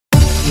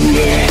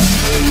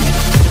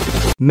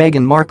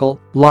Meghan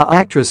Markle, La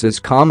actress's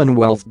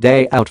Commonwealth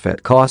Day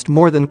outfit cost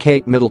more than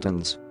Kate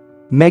Middleton's.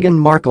 Meghan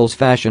Markle's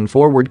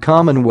fashion-forward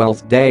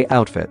Commonwealth Day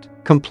outfit,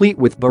 complete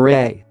with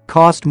beret,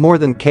 cost more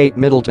than Kate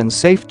Middleton's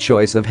safe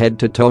choice of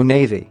head-to-toe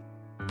navy.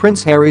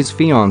 Prince Harry's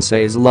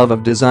fiancee's love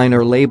of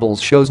designer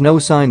labels shows no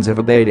signs of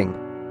abating.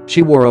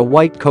 She wore a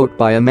white coat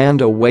by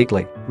Amanda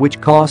Wakeley, which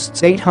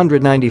costs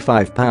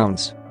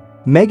 £895.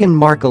 Meghan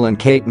Markle and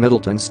Kate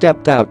Middleton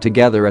stepped out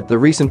together at the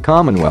recent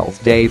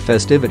Commonwealth Day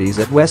festivities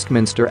at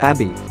Westminster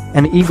Abbey,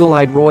 and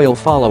eagle-eyed royal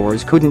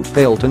followers couldn't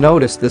fail to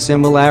notice the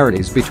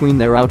similarities between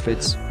their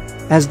outfits.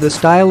 As the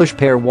stylish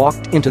pair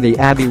walked into the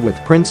Abbey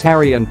with Prince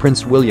Harry and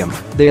Prince William,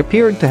 they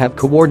appeared to have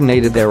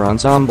coordinated their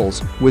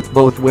ensembles, with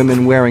both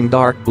women wearing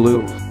dark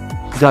blue.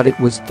 It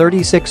was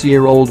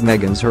 36-year-old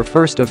Meghan's her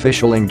first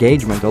official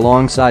engagement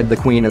alongside the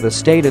Queen at a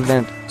state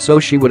event, so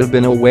she would have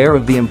been aware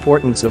of the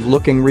importance of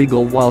looking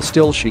regal while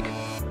still chic.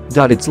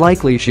 It's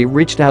likely she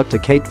reached out to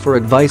Kate for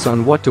advice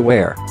on what to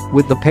wear,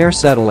 with the pair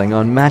settling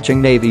on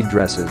matching navy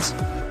dresses.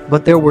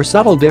 But there were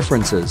subtle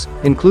differences,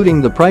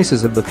 including the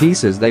prices of the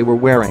pieces they were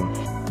wearing.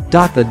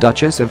 The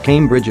Duchess of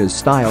Cambridge's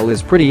style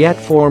is pretty yet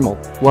formal,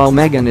 while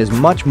Meghan is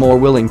much more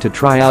willing to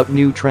try out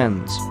new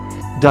trends.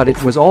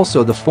 It was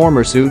also the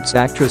former Suits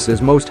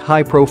actress's most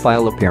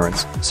high-profile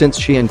appearance since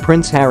she and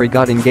Prince Harry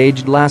got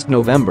engaged last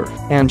November,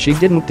 and she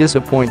didn't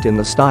disappoint in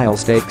the style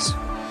stakes.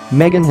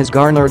 Meghan has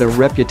garnered a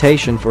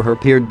reputation for her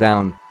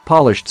pared-down,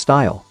 polished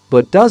style,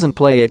 but doesn't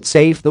play it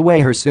safe the way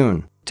her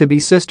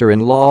soon-to-be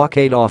sister-in-law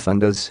Kate often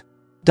does.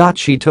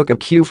 She took a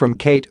cue from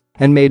Kate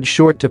and made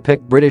sure to pick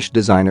British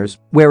designers,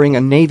 wearing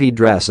a navy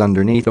dress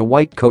underneath a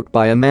white coat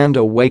by Amanda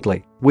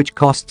Wakeley, which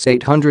costs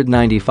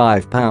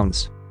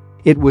 £895.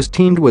 It was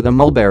teamed with a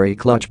mulberry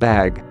clutch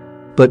bag.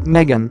 But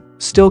Meghan,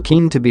 still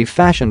keen to be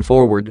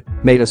fashion-forward,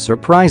 made a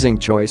surprising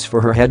choice for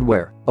her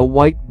headwear, a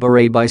white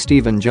beret by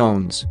Stephen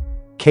Jones.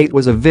 Kate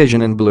was a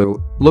vision in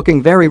blue,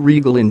 looking very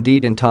regal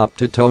indeed in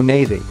top-to-toe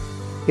navy.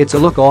 It's a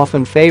look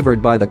often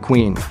favored by the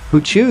Queen, who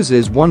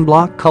chooses one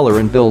block color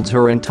and builds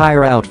her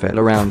entire outfit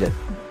around it.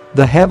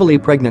 The heavily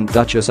pregnant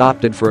Duchess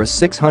opted for a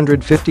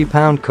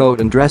 £650 coat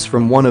and dress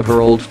from one of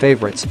her old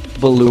favorites,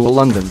 Balua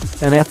London,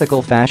 an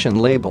ethical fashion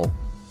label.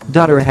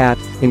 Her hat,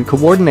 in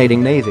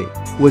coordinating navy,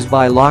 was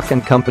by Lock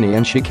 & Company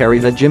and she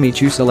carried a Jimmy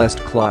Choo Celeste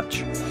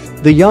clutch.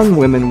 The young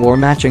women wore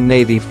matching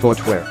navy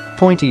footwear,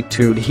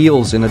 pointy-toed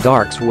heels in a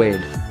dark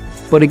suede.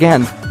 But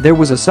again, there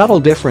was a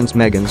subtle difference.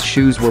 Meghan's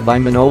shoes were by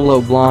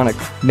Manolo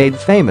Blahnik, made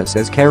famous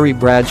as Carrie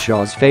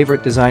Bradshaw's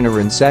favorite designer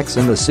in Sex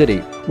and the City,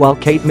 while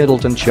Kate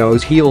Middleton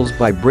chose heels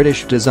by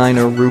British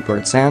designer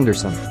Rupert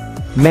Sanderson.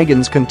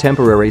 Meghan's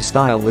contemporary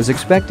style is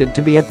expected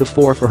to be at the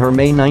fore for her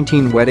May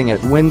 19 wedding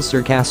at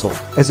Windsor Castle,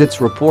 as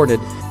it's reported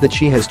that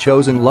she has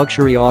chosen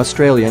luxury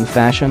Australian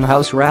fashion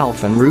house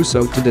Ralph and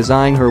Russo to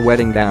design her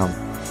wedding gown.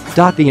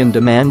 The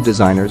in-demand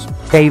designers,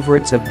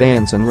 favorites of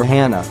Beyoncé and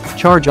Rihanna,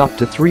 charge up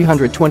to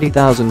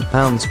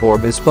 £320,000 for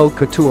bespoke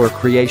couture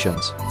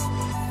creations.